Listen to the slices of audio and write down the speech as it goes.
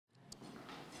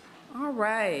All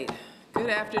right. Good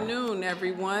afternoon,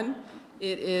 everyone.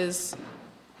 It is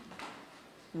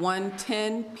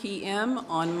 1:10 p.m.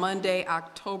 on Monday,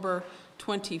 October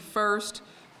 21st,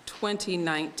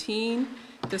 2019.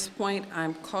 At this point,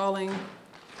 I'm calling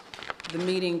the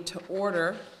meeting to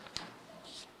order.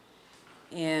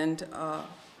 And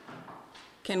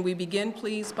can we begin,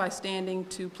 please, by standing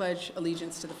to pledge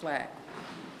allegiance to the flag?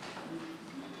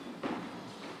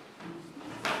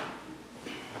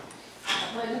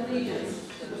 I pledge allegiance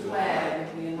to the flag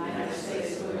of the United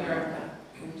States of America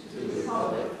and to the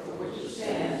republic for which it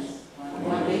stands,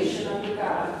 one nation under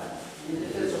God,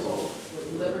 indivisible,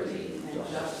 with liberty and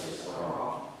justice for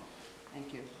all.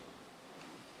 Thank you.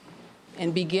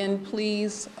 And begin,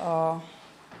 please,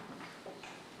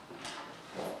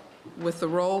 with the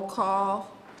roll call.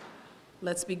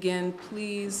 Let's begin,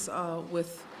 please,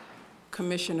 with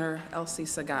Commissioner Elsie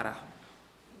Sagata.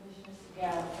 Commissioner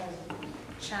Sagata, present.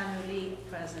 Chandra Lee,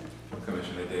 present.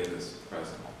 Commissioner Davis,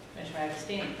 present. Commissioner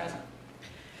Agostini, present.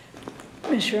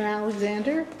 Commissioner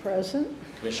Alexander, present.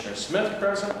 Commissioner Smith,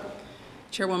 present.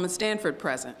 Chairwoman Stanford,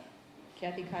 present.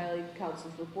 Kathy Kiley, Council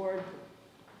for Board.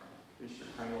 Commissioner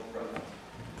Pringle, present.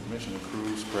 Commissioner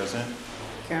Cruz, present.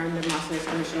 Karen DeMoss,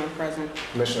 Commissioner, present.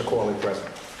 Commissioner Corley, present.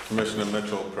 Commissioner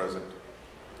Mitchell, present.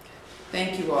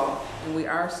 Thank you all. And we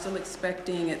are still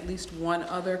expecting at least one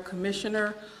other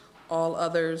commissioner, all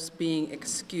others being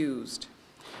excused.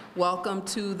 Welcome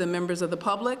to the members of the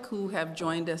public who have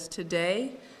joined us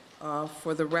today.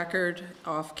 For the record,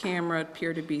 off camera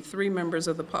appear to be 3 members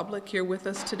of the public here with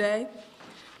us today.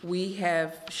 We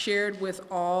have shared with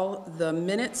all the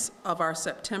minutes of our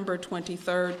September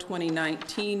 23rd,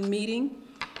 2019 meeting.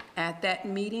 At that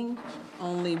meeting,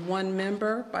 only 1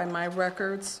 member, by my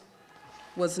records,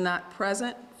 was not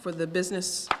present for the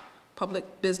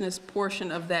public business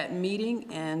portion of that meeting,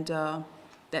 and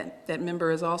that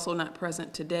member is also not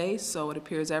present today, so it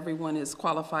appears everyone is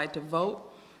qualified to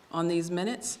vote on these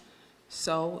minutes.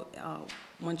 So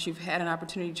once you've had an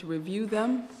opportunity to review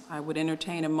them, I would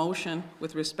entertain a motion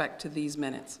with respect to these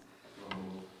minutes.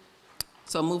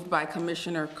 So moved by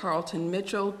Commissioner Carlton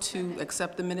Mitchell to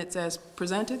accept the minutes as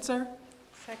presented, sir?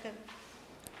 Second.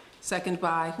 Second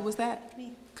by, who was that?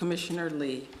 Me. Commissioner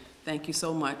Lee. Thank you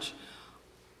so much.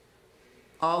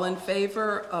 All in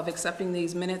favor of accepting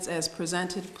these minutes as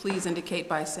presented, please indicate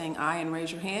by saying aye and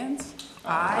raise your hands.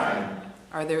 Aye.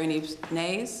 Are there any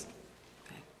nays?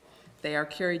 Okay. They are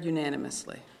carried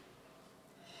unanimously.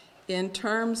 In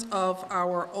terms of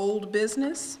our old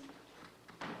business,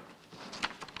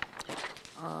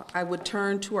 I would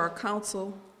turn to our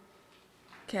counsel,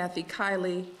 Kathy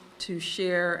Kiley, to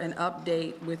share an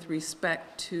update with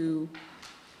respect to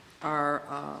our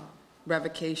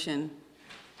revocation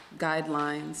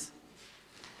guidelines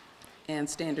and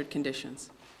standard conditions.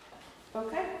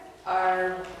 Okay.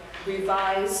 Our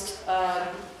revised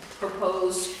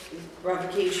proposed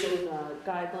revocation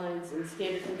guidelines and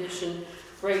standard condition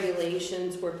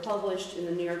regulations were published in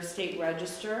the New York State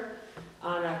Register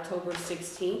on October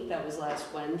 16th. That was last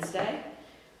Wednesday.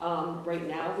 Right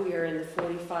now we are in the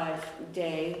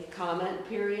 45-day comment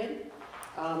period.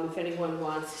 If anyone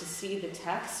wants to see the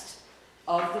text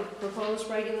of the proposed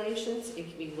regulations, it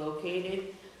can be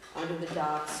located under the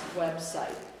DOC's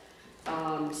website.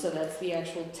 So that's the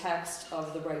actual text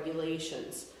of the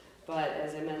regulations. But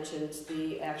as I mentioned,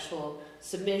 the actual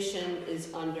submission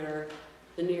is under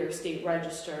the New York State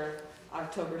Register,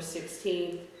 October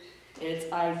 16th, and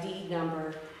it's ID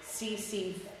number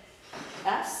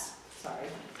CCS,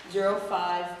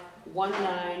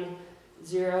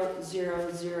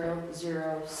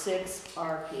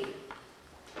 0519000006RP.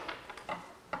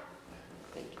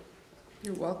 Thank you.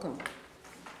 You're welcome.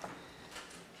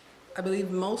 I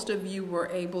believe most of you were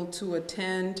able to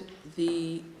attend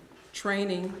the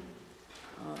training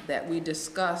that we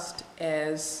discussed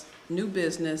as new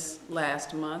business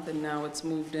last month, and now it's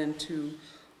moved into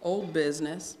old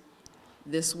business.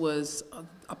 This was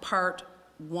a part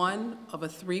 1 of a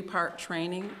 3-part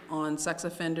training on sex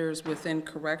offenders within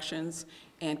corrections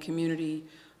and community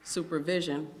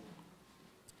supervision.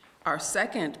 Our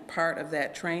second part of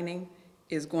that training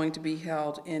is going to be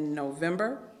held in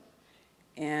November,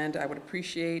 and I would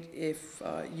appreciate if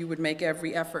you would make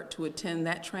every effort to attend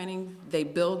that training. They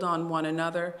build on one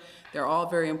another. They're all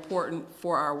very important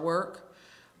for our work.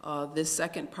 This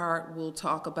second part will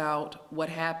talk about what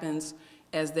happens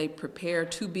as they prepare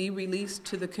to be released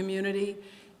to the community,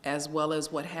 as well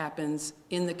as what happens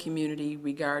in the community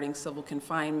regarding civil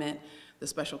confinement, the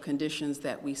special conditions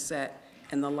that we set,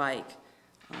 and the like.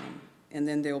 And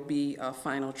then there'll be a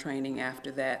final training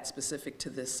after that specific to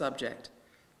this subject.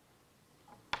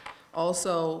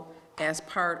 Also, as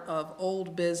part of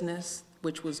old business,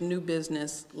 which was new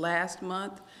business last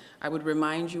month. I would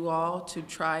remind you all to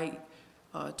try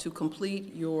to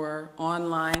complete your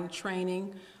online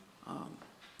training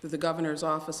through the Governor's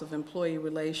Office of Employee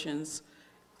Relations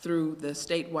through the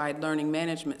statewide learning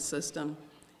management system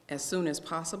as soon as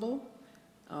possible,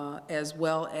 as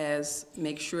well as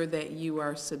make sure that you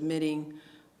are submitting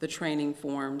the training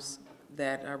forms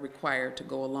that are required to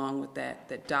go along with that,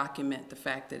 that document the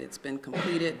fact that it's been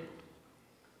completed.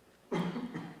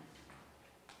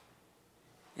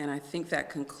 And I think that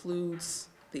concludes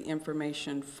the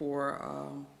information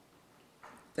for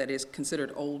that is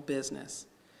considered old business.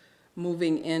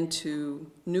 Moving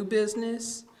into new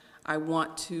business, I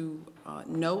want to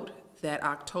note that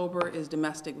October is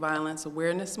Domestic Violence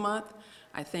Awareness Month.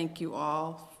 I thank you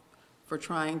all for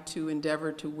trying to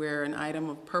endeavor to wear an item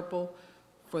of purple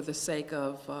for the sake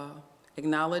of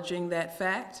acknowledging that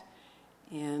fact,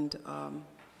 and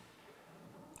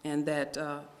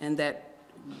that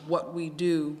what we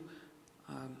do,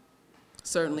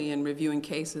 certainly in reviewing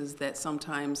cases that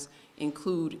sometimes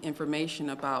include information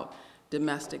about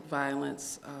domestic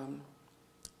violence,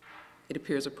 it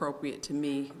appears appropriate to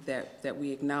me that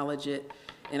we acknowledge it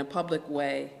in a public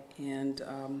way and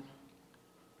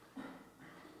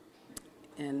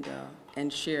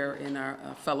share in our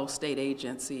fellow state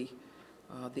agency,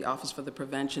 the Office for the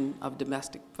Prevention of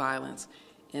Domestic Violence,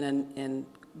 in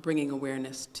bringing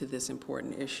awareness to this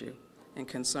important issue and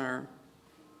concern.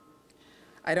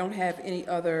 I don't have any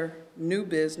other new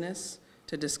business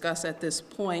to discuss at this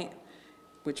point,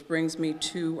 which brings me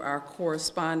to our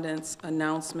correspondence,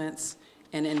 announcements,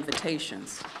 and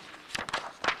invitations.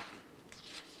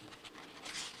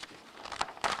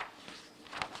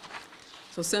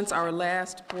 So since our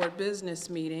last board business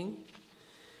meeting,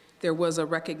 there was a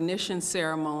recognition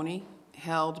ceremony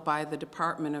held by the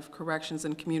Department of Corrections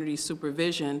and Community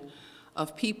Supervision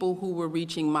of people who were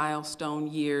reaching milestone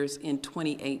years in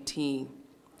 2018.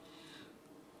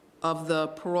 Of the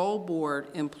parole board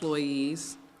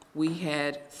employees, we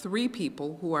had 3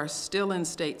 people who are still in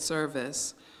state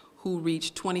service who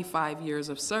reached 25 years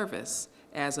of service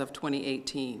as of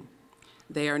 2018.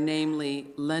 They are namely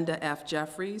Linda F.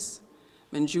 Jeffries,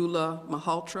 Manjula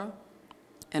Malhotra,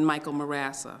 and Michael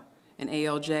Marassa, an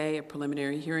ALJ, a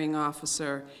preliminary hearing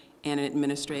officer, and an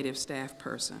administrative staff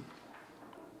person.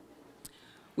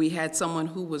 We had someone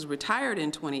who was retired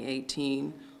in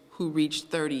 2018 who reached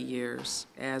 30 years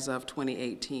as of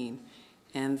 2018,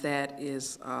 and that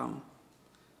is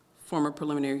former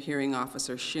preliminary hearing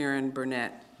officer Sharon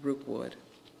Burnett Rookwood.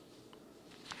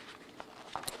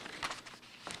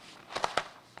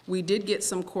 We did get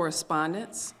some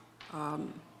correspondence.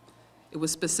 It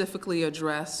was specifically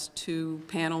addressed to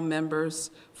panel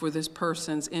members for this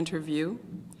person's interview,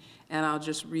 and I'll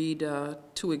just read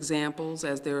 2 examples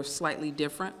as they're slightly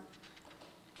different.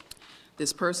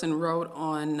 This person wrote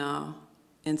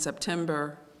in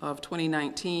September of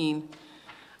 2019,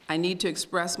 "I need to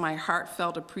express my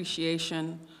heartfelt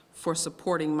appreciation for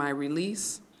supporting my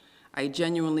release. I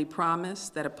genuinely promise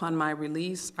that upon my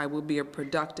release, I will be a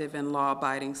productive and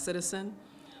law-abiding citizen.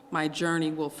 My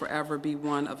journey will forever be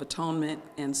one of atonement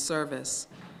and service."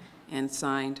 And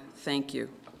signed, "Thank you."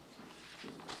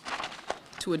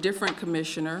 To a different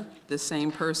commissioner, the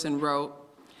same person wrote,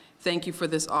 "Thank you for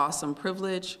this awesome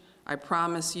privilege. I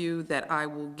promise you that I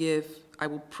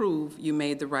will prove you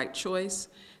made the right choice.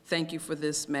 Thank you for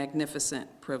this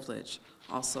magnificent privilege."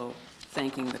 Also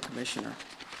thanking the commissioner.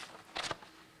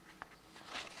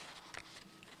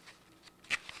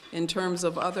 In terms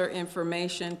of other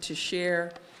information to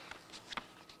share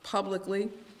publicly,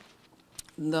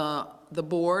 the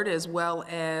board, as well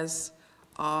as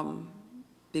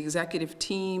the executive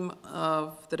team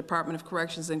of the Department of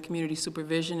Corrections and Community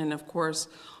Supervision, and of course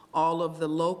all of the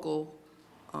local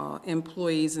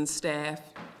employees and staff,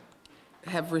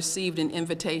 have received an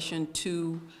invitation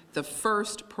to the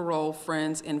first Parole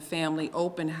Friends and Family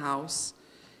Open House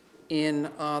in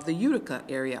the Utica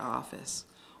area office.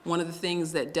 One of the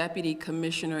things that Deputy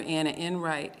Commissioner Anna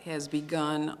Enright has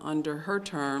begun under her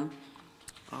term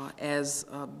as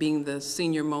being the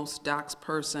senior-most docs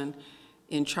person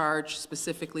in charge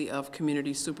specifically of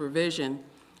community supervision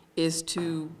is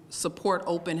to support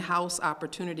open house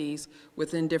opportunities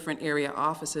within different area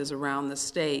offices around the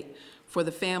state for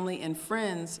the family and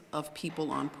friends of people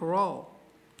on parole.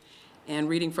 And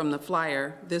reading from the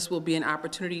flyer, this will be an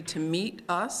opportunity to meet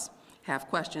us, have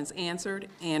questions answered,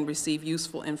 and receive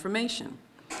useful information.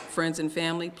 Friends and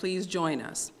family, please join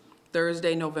us.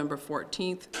 Thursday, November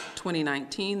 14th,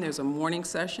 2019, there's a morning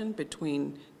session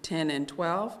between 10 and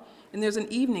 12, and there's an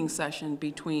evening session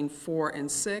between 4 and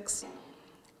 6.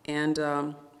 And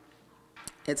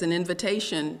it's an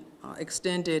invitation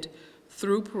extended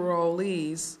through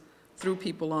parolees, through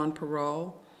people on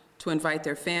parole, to invite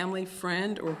their family,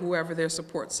 friend, or whoever their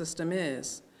support system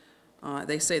is.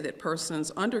 They say that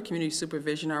persons under community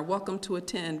supervision are welcome to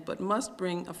attend, but must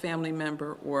bring a family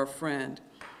member or a friend.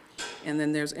 And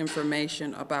then there's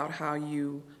information about how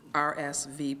you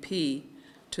RSVP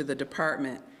to the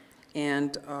department.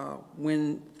 And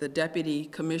when the deputy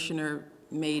commissioner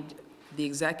made the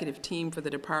executive team for the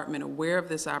department aware of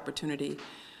this opportunity,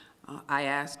 I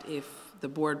asked if the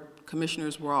board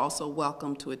commissioners were also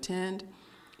welcome to attend,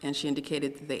 and she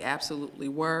indicated that they absolutely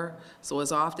were. So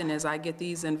as often as I get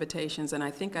these invitations, and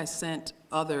I think I sent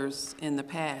others in the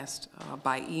past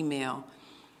by email,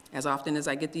 as often as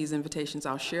I get these invitations,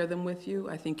 I'll share them with you.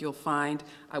 I think you'll find,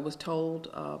 I was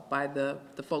told by the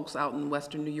folks out in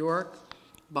Western New York,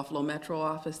 Buffalo Metro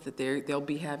office, that they'll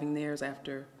be having theirs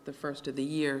after the first of the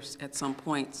years at some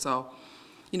point. So,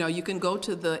 you know, you can go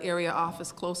to the area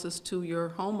office closest to your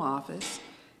home office,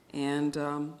 and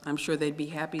I'm sure they'd be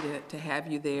happy to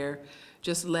have you there.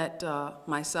 Just let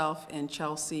myself and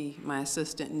Chelsea, my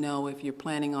assistant, know if you're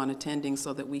planning on attending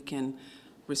so that we can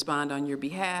respond on your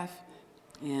behalf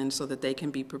and so that they can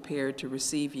be prepared to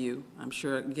receive you. I'm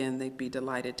sure, again, they'd be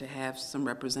delighted to have some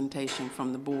representation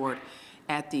from the board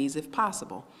at these if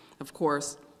possible. Of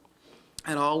course,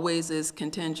 it always is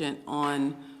contingent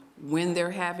on when they're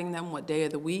having them, what day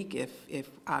of the week. If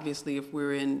obviously, if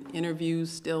we're in interviews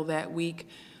still that week,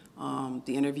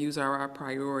 the interviews are our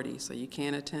priority, so you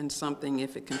can't attend something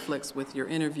if it conflicts with your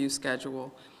interview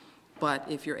schedule. But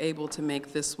if you're able to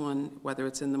make this one, whether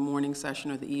it's in the morning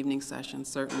session or the evening session,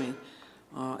 certainly,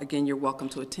 again, you're welcome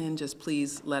to attend. Just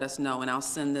please let us know, and I'll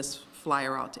send this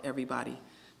flyer out to everybody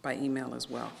by email as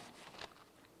well.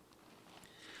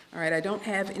 All right, I don't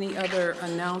have any other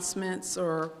announcements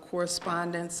or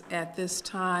correspondence at this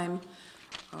time.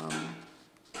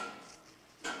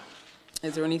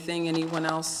 Is there anything anyone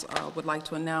else would like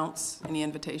to announce? Any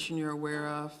invitation you're aware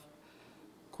of?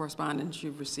 Correspondence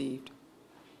you've received?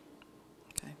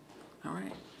 Okay, all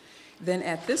right. Then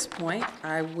at this point,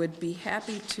 I would be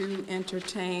happy to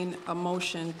entertain a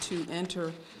motion to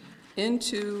enter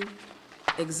into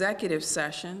executive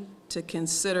session to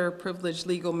consider privileged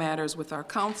legal matters with our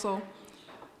counsel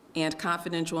and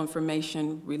confidential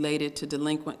information related to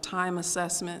delinquent time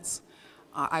assessments.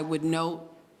 I would note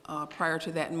prior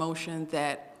to that motion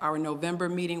that our November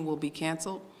meeting will be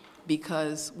canceled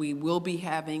because we will be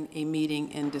having a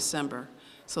meeting in December.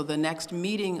 So the next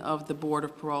meeting of the Board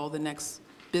of Parole, the next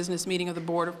business meeting of the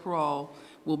Board of Parole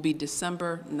will be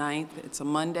December 9th. It's a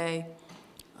Monday,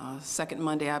 second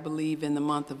Monday, I believe, in the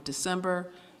month of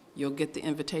December. You'll get the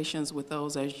invitations with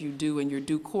those as you do in your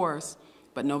due course,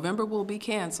 but November will be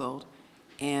canceled,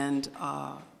 and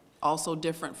also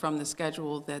different from the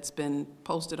schedule that's been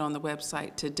posted on the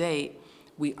website to date.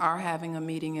 We are having a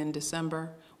meeting in December.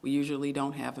 We usually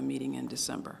don't have a meeting in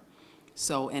December.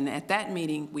 So, and at that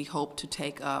meeting, we hope to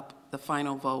take up the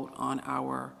final vote on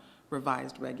our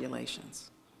revised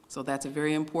regulations. So that's a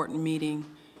very important meeting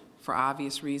for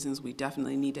obvious reasons. We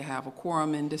definitely need to have a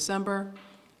quorum in December.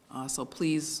 So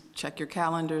please check your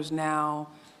calendars now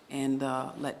and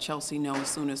let Chelsea know as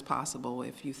soon as possible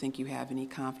if you think you have any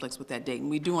conflicts with that date. And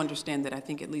we do understand that I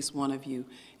think at least one of you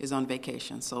is on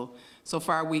vacation. So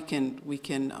far we can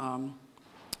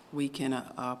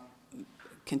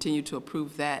continue to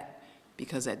approve that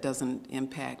because that doesn't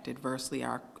impact adversely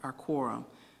our quorum.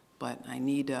 But I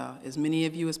need as many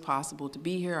of you as possible to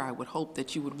be here. I would hope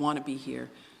that you would want to be here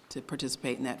to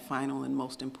participate in that final and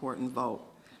most important vote.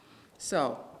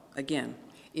 So, again,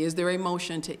 is there a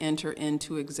motion to enter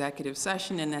into executive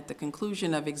session and at the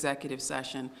conclusion of executive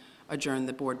session, adjourn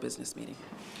the board business meeting?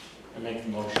 I make the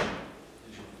motion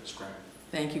as you described.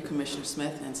 Thank you, Commissioner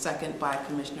Smith, and second by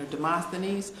Commissioner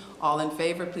Demosthenes. All in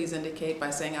favor, please indicate by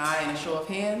saying aye in a show of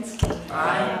hands.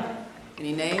 Aye.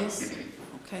 Any nays?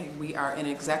 Okay, we are in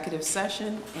executive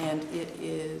session, and it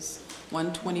is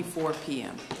 1:24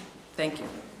 p.m. Thank you.